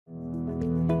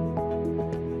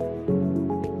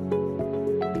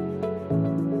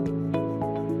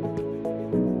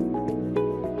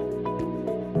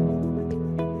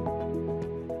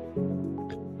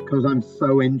because I'm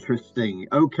so interesting.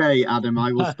 Okay, Adam,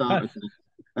 I will start with this.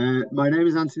 My name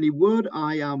is Antony Wood.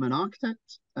 I am an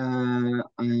architect. I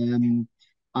am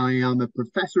a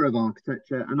professor of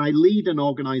architecture, and I lead an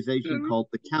organization called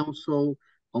the Council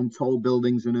on Tall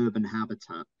Buildings and Urban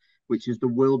Habitat, which is the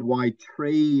worldwide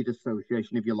trade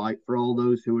association, if you like, for all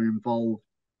those who are involved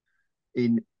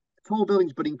in tall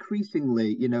buildings, but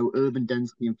increasingly, urban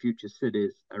density and future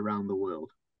cities around the world.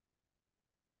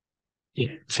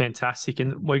 Yeah, fantastic.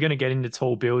 And we're going to get into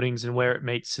tall buildings and where it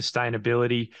meets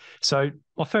sustainability. So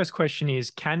my first question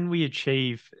is, can we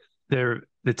achieve the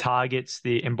targets,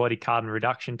 the embodied carbon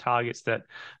reduction targets that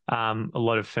a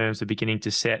lot of firms are beginning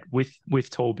to set with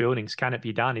tall buildings? Can it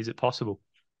be done? Is it possible?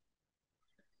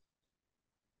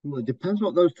 Well, it depends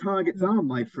what those targets are,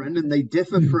 my friend, and they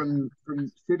differ from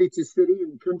city to city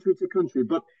and country to country.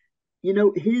 But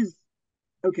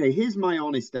here's my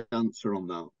honest answer on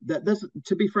that. There's,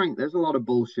 to be frank, there's a lot of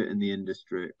bullshit in the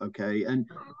industry. Okay, and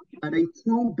a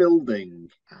tall building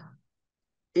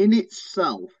in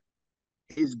itself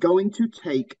is going to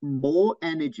take more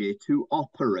energy to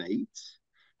operate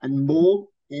and more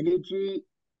energy,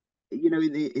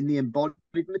 in the embodied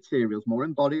materials, more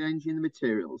embodied energy in the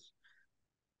materials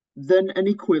than an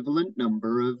equivalent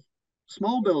number of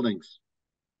small buildings,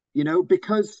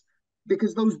 because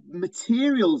those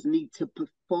materials need to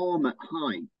perform at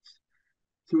height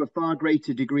to a far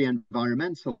greater degree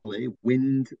environmentally,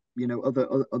 wind,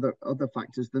 other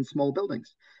factors than small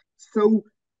buildings. So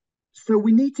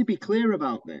we need to be clear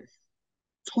about this.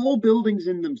 Tall buildings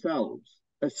in themselves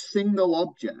as single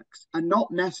objects are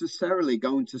not necessarily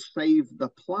going to save the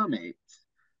planet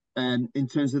in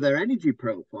terms of their energy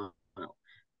profile.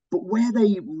 But where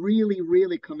they really,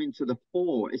 really come into the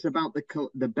fore is about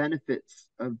the benefits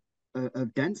of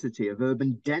density, of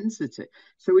urban density.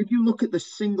 So if you look at the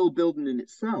single building in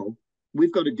itself,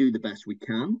 we've got to do the best we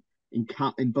can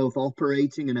in both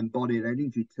operating and embodied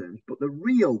energy terms. But the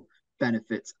real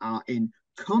benefits are in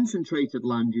concentrated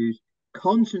land use,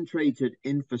 concentrated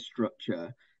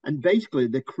infrastructure, and basically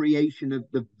the creation of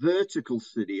the vertical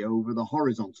city over the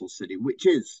horizontal city, which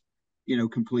is,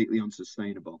 completely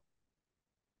unsustainable.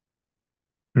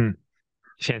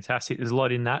 Fantastic. There's a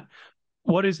lot in that.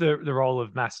 What is the role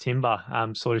of mass timber,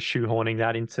 sort of shoehorning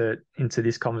that into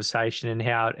this conversation, and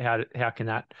how can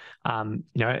that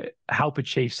help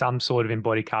achieve some sort of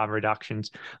embodied carbon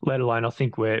reductions? Let alone, I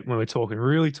think when we're talking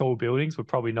really tall buildings, we're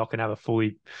probably not going to have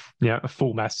a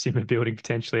full mass timber building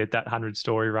potentially at that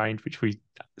 100-story range, which we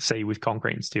see with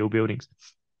concrete and steel buildings.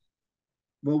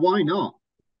 Well, why not?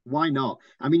 Why not?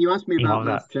 I mean, you asked me about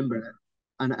mass timber,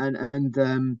 and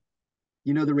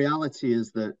the reality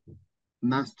is that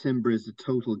mass timber is a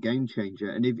total game changer.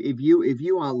 And if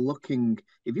you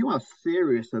are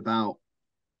serious about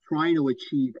trying to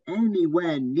achieve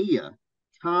anywhere near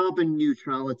carbon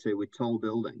neutrality with tall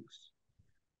buildings.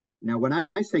 Now, when I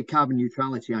say carbon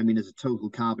neutrality, I mean as a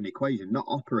total carbon equation, not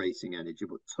operating energy,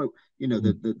 but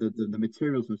the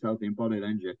materials themselves, the embodied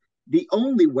energy. The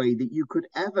only way that you could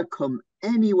ever come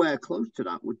anywhere close to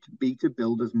that would be to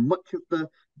build as much of the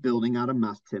building out of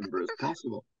mass timber as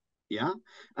possible. Yeah.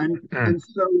 And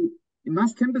so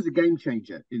mass timber is a game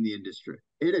changer in the industry.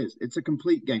 It is. It's a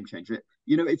complete game changer.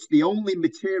 It's the only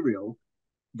material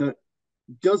that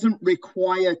doesn't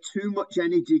require too much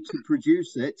energy to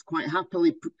produce it. It's quite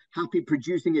happy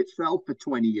producing itself for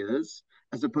 20 years,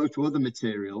 as opposed to other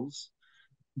materials.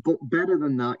 But better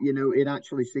than that, it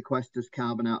actually sequesters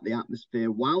carbon out the atmosphere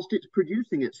whilst it's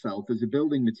producing itself as a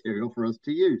building material for us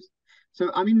to use. So,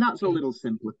 I mean, that's a little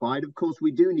simplified. Of course,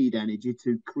 we do need energy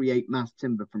to create mass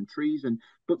timber from trees,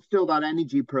 but still that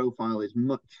energy profile is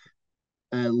much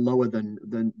lower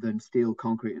than steel,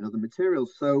 concrete, and other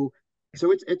materials. So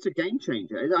it's a game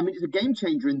changer. I mean, it's a game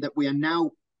changer in that we are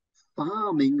now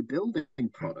farming building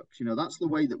products. That's the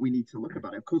way that we need to look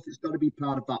about it. Of course, it's got to be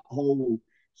part of that whole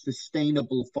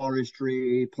sustainable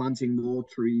forestry, planting more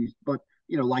trees. But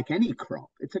like any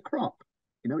crop, it's a crop.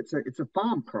 It's a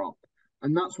farm crop,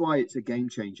 and that's why it's a game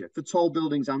changer for tall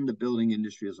buildings and the building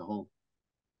industry as a whole.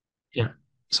 Yeah.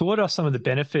 So what are some of the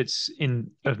benefits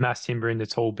of mass timber in the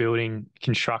tall building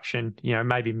construction?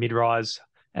 Maybe mid-rise,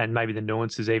 and maybe the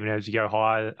nuances even as you go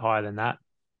higher than that.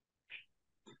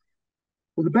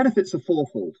 Well, the benefits are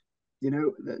fourfold.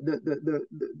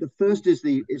 The first is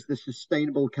the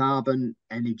sustainable carbon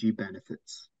energy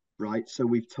benefits, right? So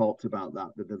we've talked about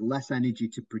that the less energy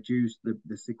to produce,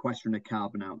 the sequestering of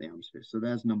carbon out of the atmosphere. So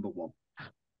there's number one.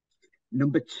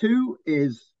 Number two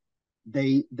is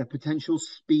the potential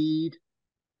speed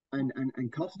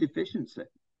and cost efficiency.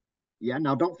 Yeah.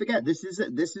 Now, don't forget, this is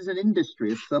an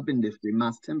industry, a sub-industry,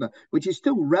 mass timber, which is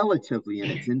still relatively in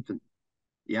its infancy.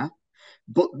 Yeah.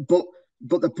 But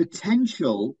but the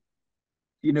potential,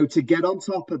 to get on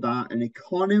top of that and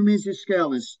economies of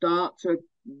scale and start to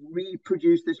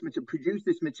produce this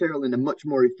material in a much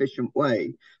more efficient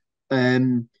way,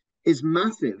 is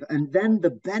massive. And then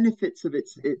the benefits of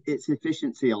its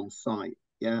efficiency on site.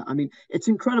 Yeah, I mean, it's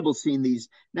incredible seeing these.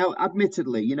 Now,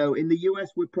 admittedly, in the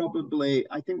US,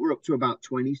 I think we're up to about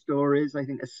 20 stories. I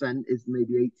think Ascent is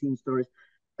maybe 18 stories.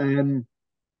 Um,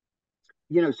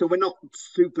 so we're not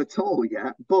super tall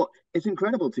yet, but it's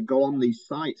incredible to go on these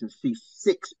sites and see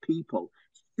six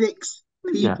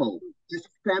Yeah. people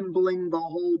assembling the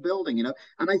whole building, And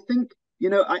I think,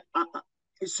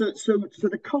 so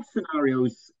the cost scenario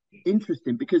is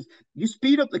interesting because you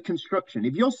speed up the construction.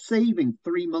 If you're saving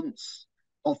 3 months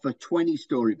off a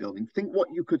 20-story building, think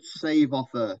what you could save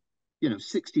off a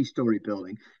 60-story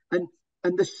building. And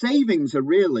the savings are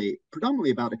really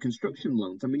predominantly about the construction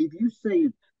loans. I mean, if you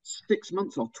save 6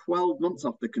 months or 12 months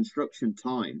off the construction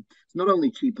time, it's not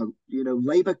only cheaper,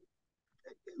 labor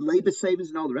savings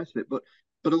and all the rest of it, but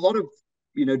a lot of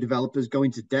developers go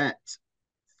into debt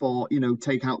for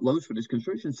take out loans for this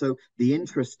construction. So the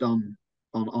interest on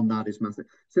that is massive.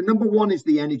 So number one is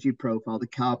the energy profile, the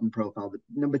carbon profile.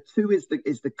 Number two is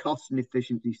the cost and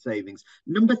efficiency savings.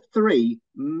 Number three,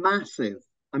 massive.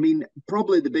 I mean,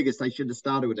 probably the biggest, I should have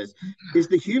started with this, is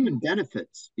the human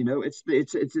benefits. It's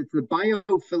the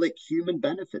biophilic human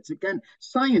benefits. Again,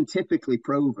 scientifically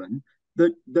proven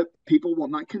that people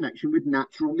want that connection with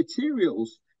natural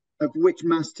materials, of which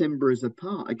mass timber is a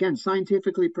part. Again,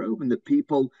 scientifically proven that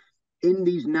people in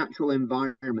these natural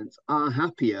environments are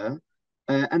happier,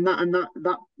 and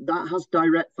that has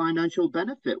direct financial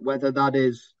benefit, whether that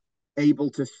is able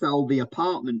to sell the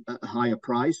apartment at a higher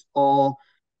price, or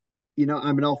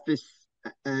I'm an office,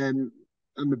 I'm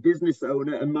a business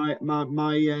owner, and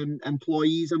my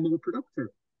employees are more productive.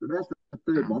 So that's the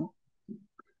third one.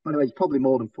 By the way, it's probably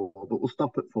more than four, but we'll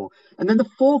stop at four. And then the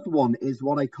fourth one is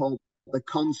what I call the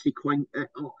consequent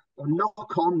or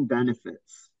knock-on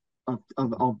benefits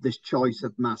of this choice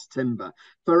of mass timber.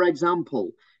 For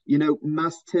example,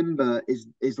 mass timber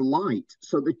is light,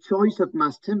 so the choice of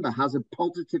mass timber has a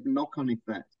positive knock-on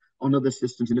effect on other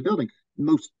systems in the building.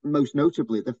 Most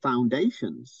notably the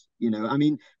foundations. I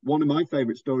mean, one of my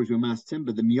favorite stories with mass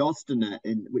timber, the Mjøsternet,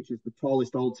 which is the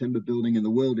tallest all timber building in the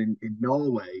world in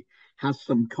Norway, has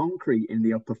some concrete in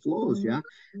the upper floors. Yeah,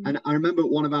 and I remember at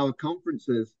one of our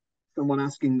conferences, someone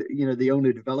asking, the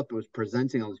owner developer was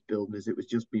presenting on this building as it was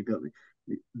just being built,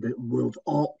 the world's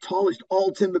tallest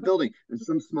all timber building, and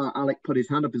some smart Alec put his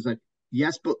hand up and said,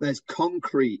 "Yes, but there's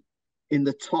concrete in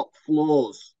the top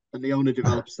floors." And the owner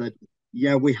developer said,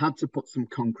 "Yeah, we had to put some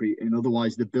concrete in,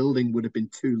 otherwise the building would have been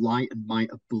too light and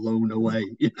might have blown away."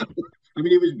 I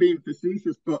mean, he was being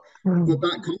facetious, but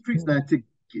that concrete's there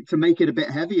to make it a bit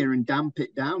heavier and damp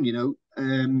it down,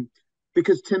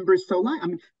 because timber is so light. I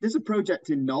mean, there's a project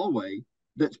in Norway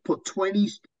that's put 20,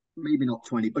 maybe not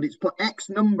 20, but it's put X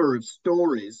number of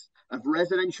stories of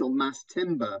residential mass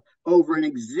timber over an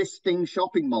existing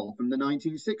shopping mall from the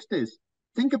 1960s.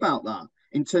 Think about that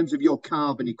in terms of your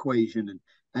carbon equation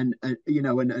and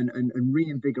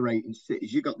reinvigorating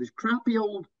cities. You got this crappy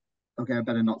old, okay, I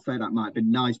better not say that, might have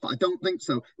been nice, but I don't think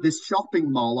so. This shopping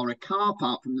mall or a car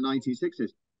park from the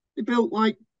 1960s, they built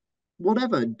like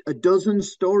whatever, a dozen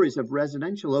stories of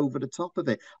residential over the top of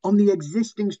it on the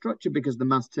existing structure because the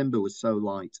mass timber was so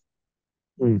light.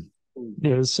 Yeah,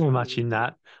 there's so much in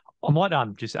that. I might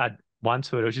just add one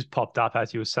to it. It was just popped up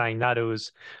as you were saying that.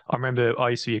 I remember I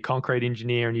used to be a concrete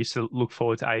engineer and used to look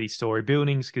forward to 80-story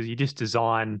buildings because you just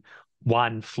design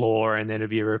one floor and then it'd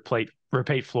be a repeat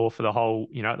floor for the whole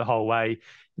way.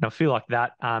 And I feel like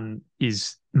that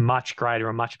is much greater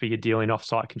and much bigger deal in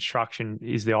offsite construction,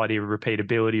 is the idea of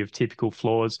repeatability of typical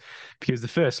floors, because the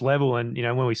first level, and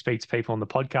when we speak to people on the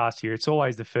podcast here, it's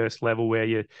always the first level where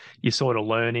you're sort of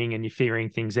learning and you're figuring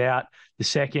things out. The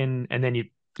second, and then you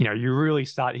really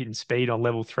start hitting speed on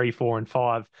level 3, 4, and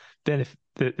 5. Then if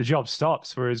the job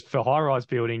stops. Whereas for high-rise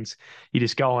buildings, you're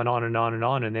just going on and on and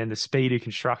on, and then the speed of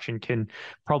construction can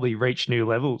probably reach new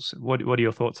levels. What are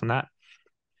your thoughts on that?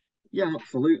 Yeah,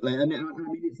 absolutely. And I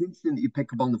mean, it's interesting that you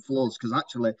pick up on the floors, because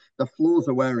actually the floors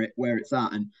are where it's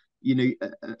at. And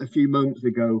a few moments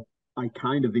ago, I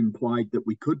kind of implied that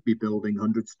we could be building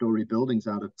 100-story buildings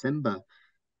out of timber,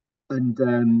 and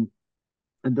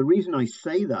the reason I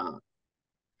say that,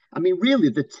 I mean, really,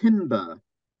 the timber,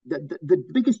 the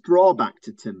biggest drawback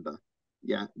to timber,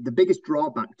 the biggest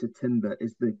drawback to timber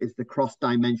is the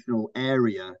cross-dimensional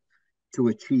area to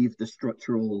achieve the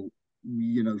structural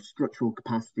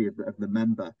capacity of the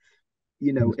member.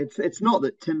 It's not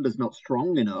that timber's not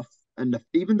strong enough, and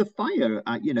even the fire,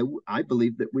 I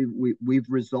believe that we've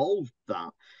resolved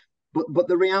that. But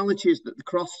the reality is that the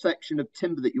cross section of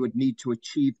timber that you would need to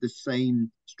achieve the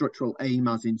same structural aim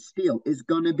as in steel is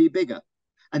going to be bigger.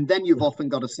 And then you've often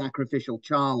got a sacrificial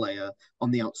char layer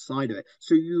on the outside of it.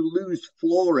 So you lose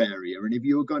floor area. And if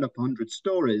you were going up 100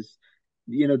 stories,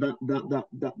 that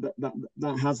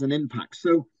has an impact.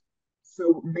 So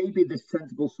maybe the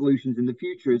sensible solutions in the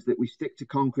future is that we stick to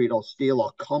concrete or steel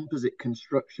or composite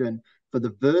construction for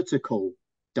the vertical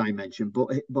dimension. But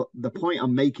the point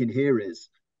I'm making here is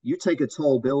you take a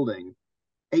tall building,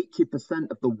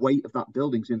 80% of the weight of that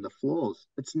building's in the floors.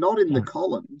 It's not in the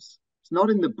columns. It's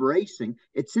not in the bracing.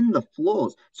 It's in the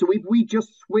floors. So if we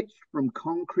just switch from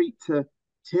concrete to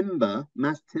timber,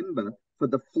 mass timber for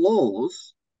the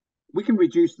floors, we can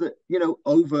reduce the,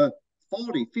 over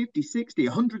 40, 50, 60,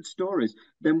 100 stories,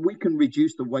 then we can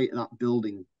reduce the weight of that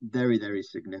building very, very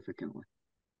significantly.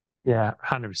 Yeah,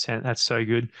 100%. That's so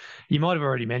good. You might have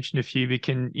already mentioned a few, but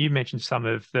can you mention some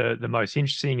of the most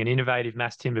interesting and innovative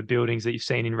mass timber buildings that you've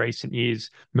seen in recent years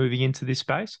moving into this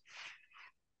space?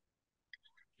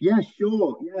 Yeah,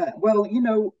 sure. Yeah. Well,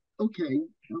 okay,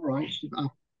 all right.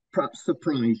 I'll perhaps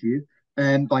surprise you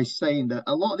by saying that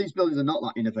a lot of these buildings are not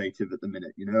that innovative at the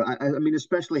minute. I mean,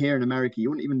 especially here in America, you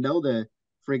wouldn't even know they're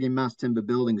frigging mass timber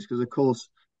buildings because, of course,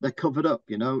 they're covered up.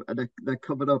 They're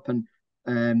covered up and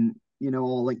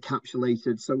all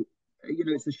encapsulated. So,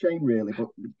 it's a shame, really.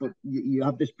 But you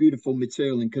have this beautiful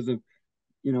material, and because of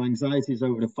anxieties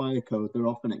over the fire code, they're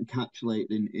often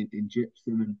encapsulated in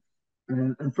gypsum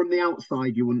and from the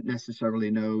outside, you wouldn't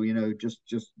necessarily know, just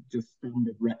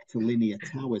standard rectilinear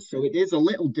towers. So it is a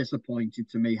little disappointing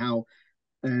to me how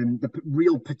the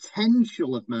real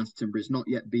potential of mass timber is not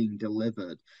yet being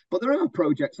delivered. But there are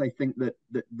projects I think that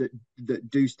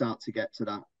do start to get to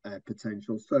that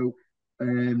potential. So,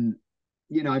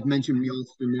 I've mentioned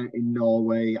Mjolsternet in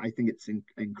Norway. I think it's an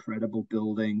incredible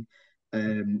building.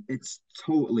 It's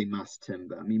totally mass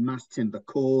timber. I mean, mass timber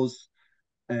cores.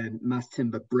 Mass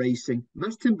timber bracing,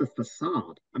 mass timber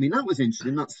facade. I mean, that was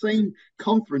interesting. That same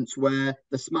conference where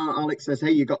the smart Alex says,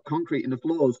 "Hey, you got concrete in the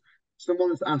floors." Someone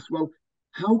has asked, "Well,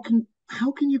 how can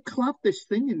you clad this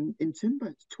thing in timber?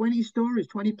 It's 20 stories,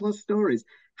 20 plus stories.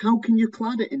 How can you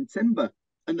clad it in timber?"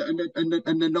 And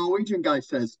the Norwegian guy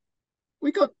says,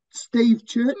 "We got stave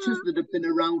churches that have been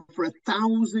around for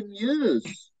 1,000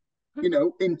 years,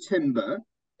 in timber."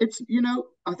 It's,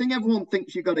 I think everyone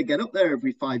thinks you got to get up there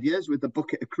every 5 years with a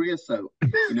bucket of creosote,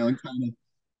 and kind of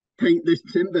paint this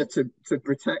timber to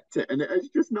protect it. And it's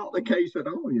just not the case at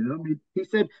all, I mean, he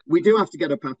said, we do have to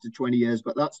get up after 20 years,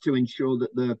 but that's to ensure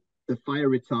that the fire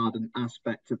retardant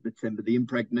aspect of the timber, the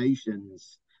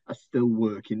impregnations are still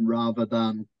working rather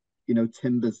than,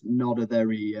 timber's not a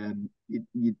very, kind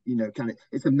of,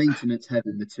 it's a maintenance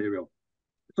heavy material.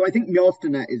 So I think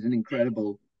Mjolsternet is an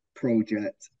incredible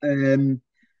project.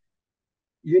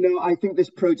 I think this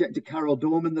project at Carol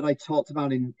Dorman that I talked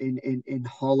about in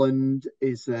Holland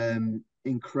is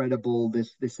incredible.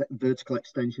 This vertical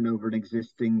extension over an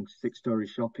existing 6-story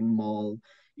shopping mall.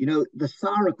 The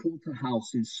Sara Kulta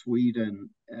house in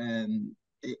Sweden,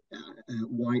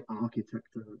 white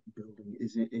architecture building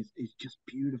is just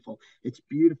beautiful. It's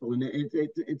beautiful, and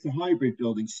it's a hybrid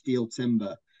building, steel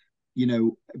timber.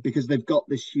 Because they've got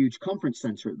this huge conference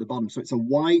center at the bottom, so it's a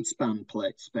wide span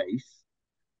plate space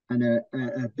and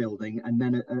a building, and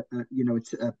then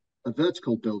it's a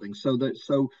vertical building. So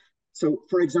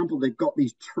for example, they've got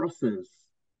these trusses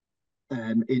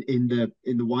in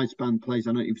the wide span plays. I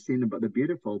don't know if you've seen them, but they're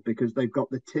beautiful because they've got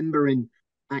the timber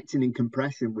acting in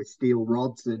compression with steel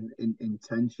rods in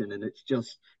tension, and it's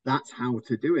just that's how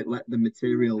to do it. Let the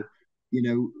material,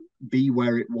 be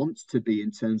where it wants to be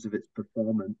in terms of its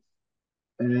performance.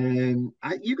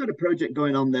 You got a project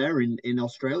going on there in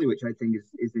Australia, which I think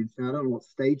is insane. I don't know what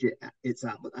stage it's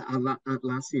at, but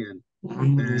Atlassian.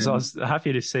 So I was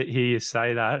happy to hear you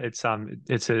say that. It's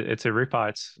a ripper.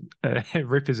 It's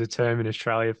rip is a term in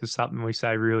Australia for something we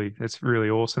say. Really, it's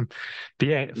really awesome. But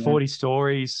yeah, 40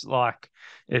 stories. Like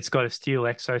it's got a steel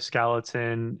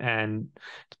exoskeleton and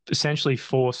essentially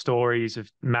 4 stories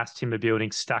of mass timber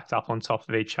buildings stacked up on top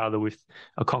of each other with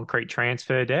a concrete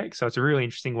transfer deck. So it's a really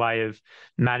interesting way of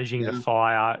managing the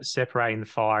fire, separating the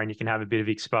fire, and you can have a bit of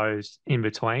exposed in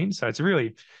between. So it's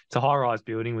a high-rise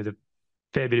building with a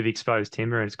fair bit of exposed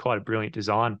timber, and it's quite a brilliant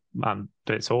design. But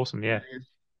it's awesome, yeah.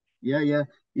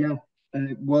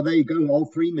 Well, there you go. All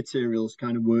 3 materials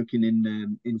kind of working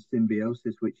in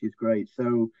symbiosis, which is great.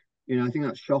 So, I think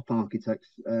that's Shop Architects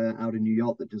out in New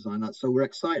York that designed that. So we're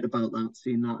excited about that,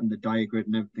 seeing that and the diagram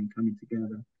and everything coming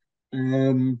together.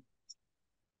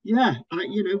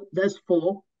 There's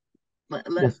 4.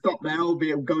 Let's stop there. I'll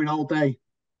be going all day.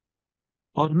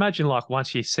 I'd imagine like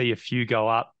once you see a few go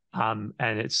up, And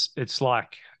it's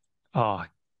like, oh,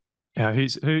 you know,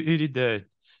 who did the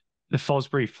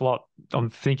Fosbury flop? I'm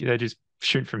thinking they're just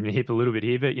shooting from the hip a little bit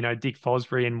here, but you know, Dick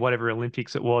Fosbury and whatever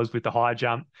Olympics it was with the high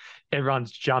jump,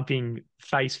 everyone's jumping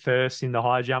face first in the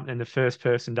high jump, and the first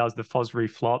person does the Fosbury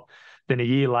flop. Then a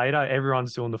year later,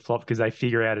 everyone's doing the flop because they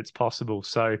figure out it's possible.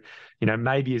 So, you know,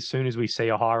 maybe as soon as we see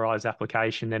a high-rise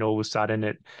application, then all of a sudden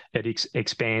it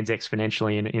expands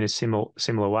exponentially in a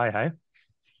similar way. Hey.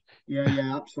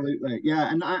 Yeah, absolutely.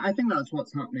 Yeah, and I think that's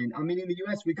what's happening. I mean, in the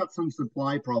US, we got some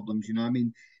supply problems, you know. I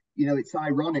mean, you know, it's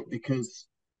ironic because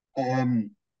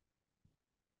um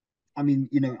I mean,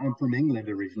 you know, I'm from England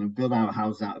originally, built our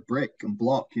house out of brick and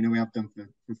block. You know, we have done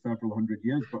for several hundred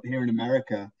years. But here in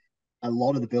America, a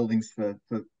lot of the buildings for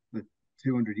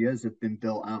 200 years have been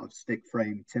built out of stick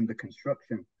frame timber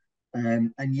construction.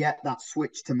 And yet that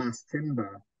switch to mass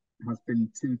timber has been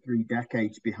 2, 3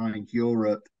 decades behind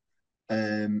Europe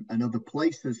and other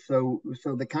places. So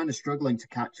they're kind of struggling to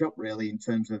catch up really in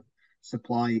terms of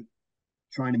supply,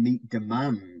 trying to meet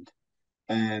demand.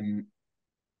 Um,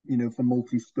 you know, for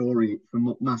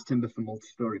mass timber for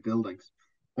multi-story buildings.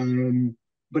 Um,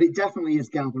 but it definitely is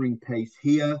gathering pace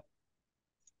here.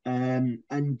 And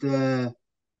you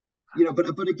know, but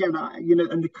again, you know,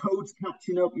 and the code's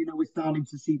catching up. You know, we're starting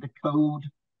to see the code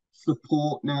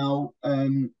support now.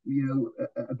 You know,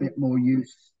 a bit more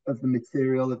use of the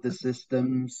material of the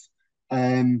systems.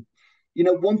 Um, you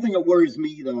know, one thing that worries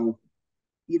me though,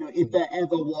 you know, if there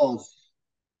ever was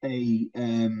a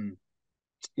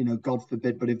you know, God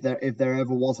forbid, but if there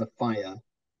ever was a fire,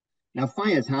 now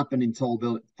fires happen in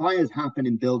fires happen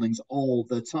in buildings all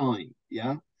the time,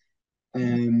 yeah.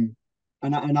 Um,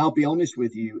 and I'll be honest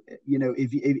with you, you know,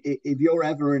 if you're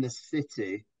ever in a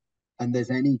city and there's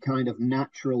any kind of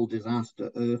natural disaster,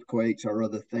 earthquakes or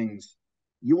other things,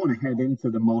 you want to head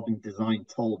into the modern design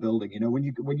tall building. You know, when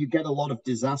you get a lot of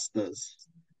disasters,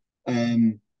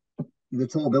 um, the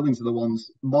tall buildings are the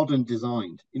ones modern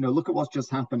designed. You know, look at what's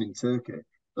just happened in Turkey.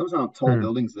 Those aren't tall Mm.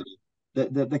 buildings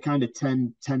they're kind of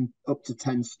 10 up to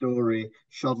 10-story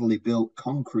shoddily built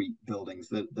concrete buildings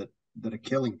that are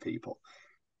killing people.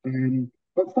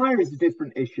 But fire is a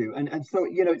different issue. And so,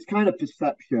 you know, it's kind of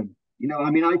perception. You know, I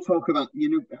mean, I talk about, you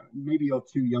know, maybe you're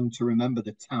too young to remember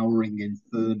the towering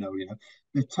inferno, you know.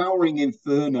 The towering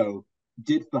inferno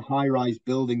did for high-rise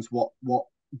buildings what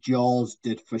Jaws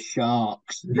did for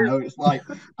sharks. You know, it's like,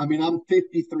 I mean, I'm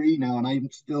 53 now and I'm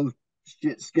still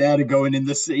shit scared of going in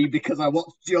the sea because I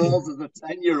watched Jaws as a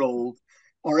 10-year-old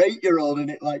or 8-year-old and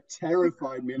it like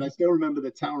terrified me. And I still remember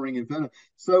the towering inferno.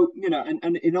 So, you know,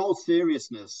 and in all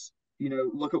seriousness, you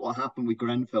know, look at what happened with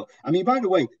Grenfell. I mean, by the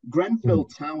way, Grenfell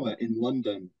Tower in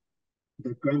London,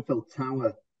 the Grenfell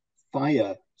Tower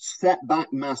fire set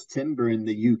back mass timber in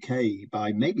the UK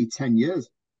by maybe 10 years.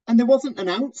 And there wasn't an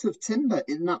ounce of timber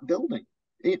in that building.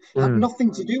 It had Mm.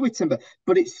 nothing to do with timber,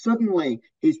 but it suddenly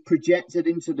is projected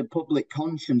into the public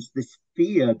conscience this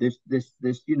fear, this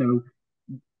you know,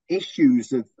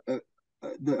 issues of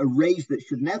that are raised that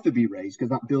should never be raised because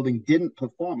that building didn't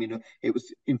perform. You know, it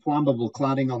was inflammable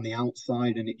cladding on the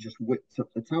outside and it just whipped up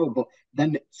the tower. But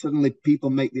then suddenly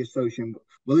people make the association,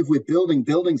 well, if we're building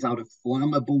buildings out of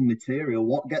flammable material,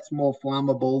 what gets more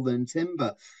flammable than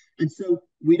timber? And so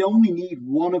we'd only need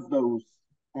one of those,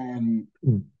 you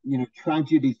know,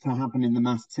 tragedies to happen in the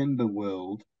mass timber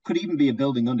world. Could even be a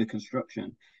building under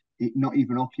construction, not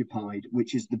even occupied,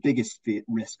 which is the biggest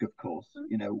risk, of course,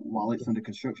 you know, while it's under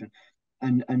construction.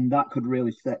 And that could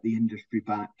really set the industry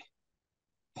back.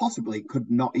 Possibly could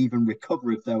not even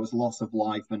recover if there was loss of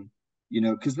life. And, you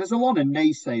know, because there's a lot of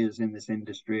naysayers in this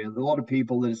industry. There's a lot of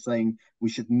people that are saying we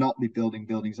should not be building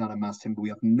buildings out of mass timber. We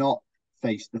have not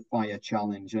faced the fire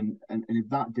challenge. And if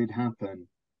that did happen,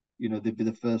 you know, they'd be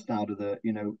the first out of the,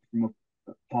 you know, from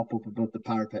a pop up above the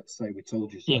parapet to say, we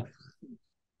told you Yeah. so.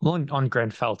 Well, on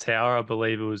Grenfell Tower, I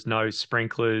believe it was no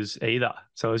sprinklers either.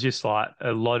 So it was just like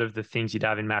a lot of the things you'd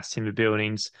have in mass timber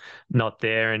buildings not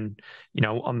there. And, you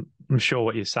know, I'm sure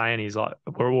what you're saying is like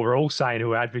we're all saying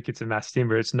who are advocates of mass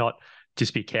timber. It's not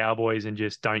just be cowboys and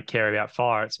just don't care about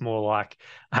fire. It's more like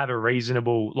have a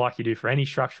reasonable, like you do for any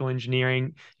structural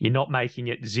engineering. You're not making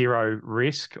it zero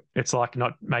risk. It's like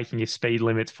not making your speed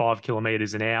limits 5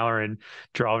 kilometers an hour and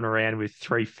driving around with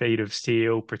 3 feet of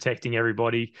steel, protecting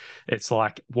everybody. It's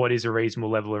like, what is a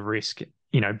reasonable level of risk?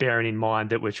 You know, bearing in mind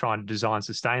that we're trying to design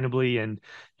sustainably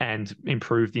and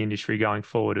improve the industry going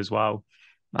forward as well.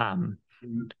 Yeah,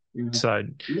 yeah. So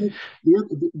You know,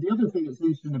 the other thing that's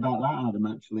interesting about that, Adam,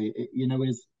 actually, you know,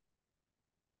 is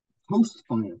post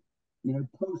fire. You know,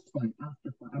 post fire,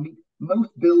 after fire. I mean,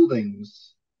 most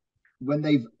buildings, when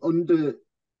they've under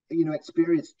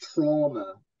experience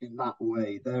trauma in that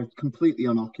way. They're completely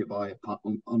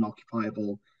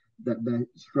unoccupiable, that they're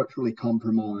structurally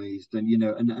compromised, and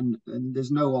and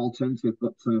there's no alternative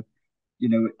but to,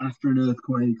 after an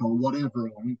earthquake or whatever,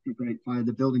 or after a great fire,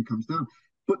 the building comes down.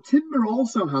 But timber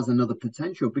also has another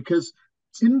potential, because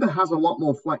timber has a lot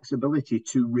more flexibility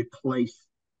to replace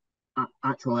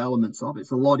actual elements of it.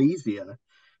 It's a lot easier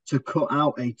to cut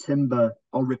out a timber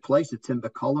or replace a timber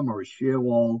column or a shear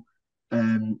wall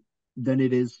than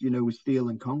it is, with steel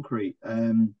and concrete.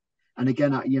 And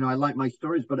again, I like my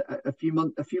stories, but a few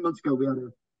months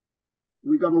ago,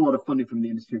 we got a lot of funding from the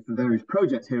industry for various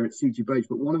projects here at CG Bridge.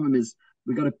 But one of them is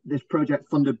we got this project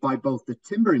funded by both the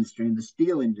timber industry and the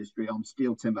steel industry on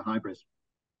steel timber hybrids.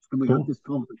 And we had this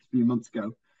conference a few months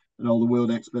ago, and all the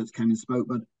world experts came and spoke.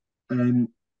 But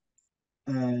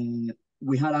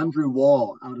we had Andrew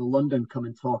Waugh out of London come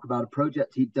and talk about a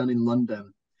project he'd done in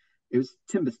London. It was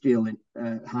timber steel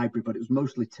hybrid, but it was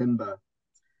mostly timber.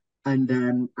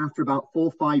 And after about 4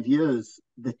 or 5 years,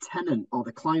 the tenant or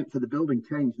the client for the building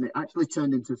changed, and it actually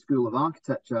turned into a school of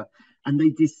architecture. And they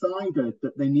decided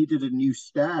that they needed a new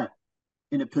stair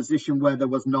in a position where there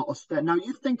was not a stair. Now,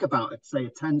 you think about it, say a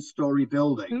 10-story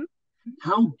building.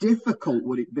 How difficult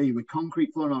would it be with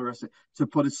concrete floor and all the rest of it to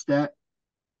put a stair?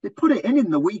 They put it in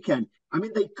the weekend. I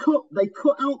mean, they cut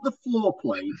out the floor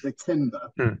plate, the timber,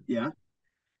 yeah,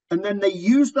 and then they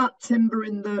used that timber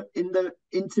in the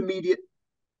intermediate,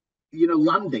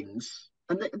 landings,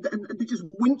 and they just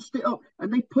winched it up,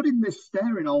 and they put in this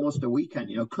stair in almost a weekend.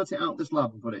 Cut it out the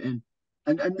slab and put it in,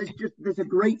 and there's a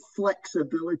great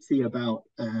flexibility about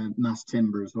mass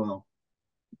timber as well.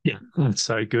 Yeah, that's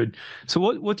so good. So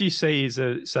what do you see as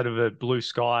a sort of a blue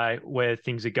sky where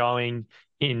things are going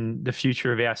in the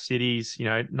future of our cities?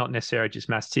 Not necessarily just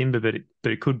mass timber, but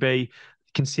it could be,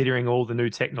 considering all the new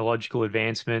technological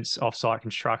advancements, off-site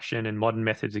construction and modern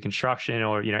methods of construction,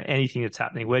 or anything that's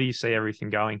happening. Where do you see everything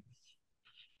going?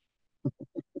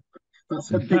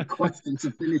 That's a big question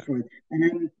to finish with.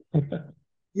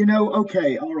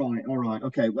 Okay, all right,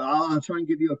 okay. Well, I'll try and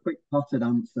give you a quick potted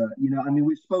answer.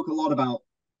 We spoke a lot about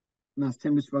mass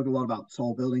timber, spoke a lot about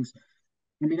tall buildings.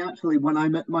 Actually, when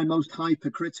I'm at my most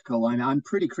hypercritical, I'm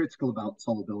pretty critical about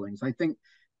tall buildings. I think,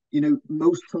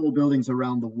 most tall buildings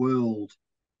around the world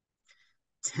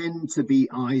tend to be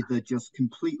either just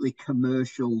completely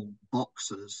commercial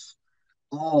boxes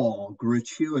or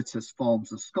gratuitous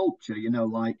forms of sculpture,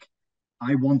 like,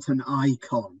 I want an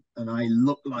icon and I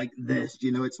look like this,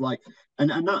 it's like, and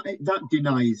that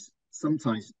denies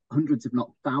sometimes hundreds, if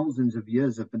not thousands of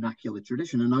years of vernacular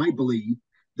tradition. And I believe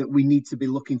that we need to be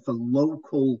looking for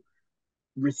local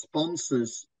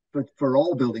responses for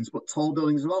all buildings, but tall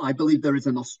buildings as well. I believe there is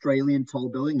an Australian tall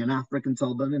building, an African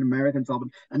tall building, an American tall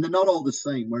building, and they're not all the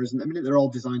same. Whereas, they're all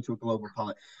designed to a global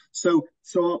palette. So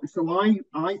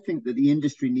I think that the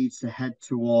industry needs to head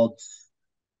towards,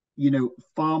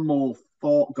 far more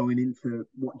thought going into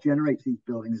what generates these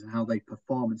buildings and how they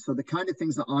perform. And so the kind of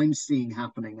things that I'm seeing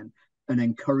happening and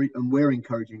we're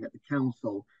encouraging at the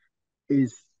council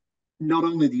is not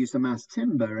only the use of mass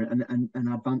timber and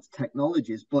advanced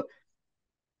technologies, but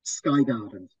sky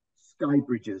gardens, sky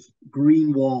bridges,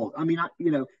 green walls.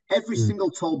 Every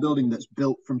single tall building that's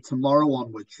built from tomorrow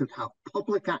onwards should have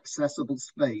public accessible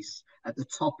space at the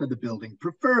top of the building,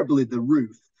 preferably the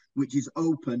roof, which is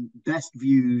open, best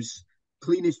views,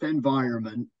 cleanest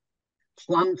environment,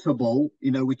 plantable,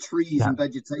 with trees and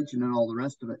vegetation and all the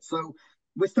rest of it. So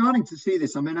we're starting to see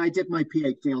this. I did my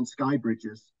PhD on sky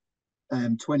bridges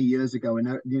 20 years ago, and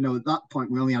at that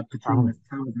point we only had Petronas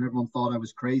Towers, and everyone thought I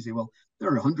was crazy. Well, there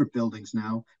are 100 buildings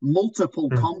now, multiple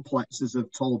complexes of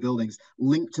tall buildings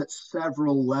linked at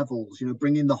several levels,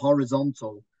 bringing the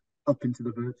horizontal up into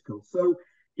the vertical. So,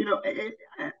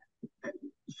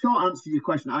 short answer to your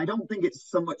question, I don't think it's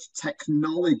so much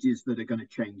technologies that are going to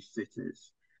change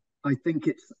cities. I think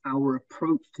it's our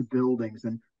approach to buildings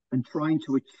and trying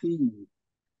to achieve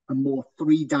a more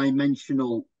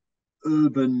three-dimensional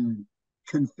urban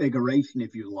configuration,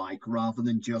 if you like, rather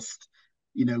than just,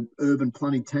 urban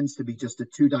planning tends to be just a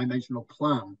two-dimensional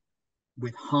plan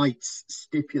with heights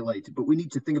stipulated. But we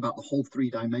need to think about the whole 3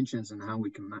 dimensions and how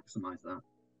we can maximize that.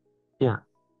 Yeah.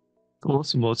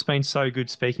 Awesome. Well, it's been so good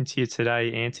speaking to you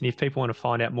today, Antony. If people want to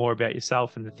find out more about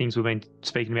yourself and the things we've been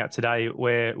speaking about today,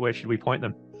 where should we point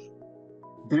them?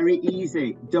 Very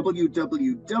easy.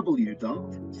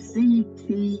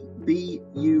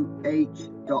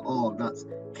 www.ctbuh.org. That's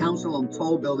Council on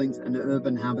Tall Buildings and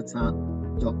Urban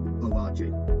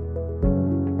Habitat.org.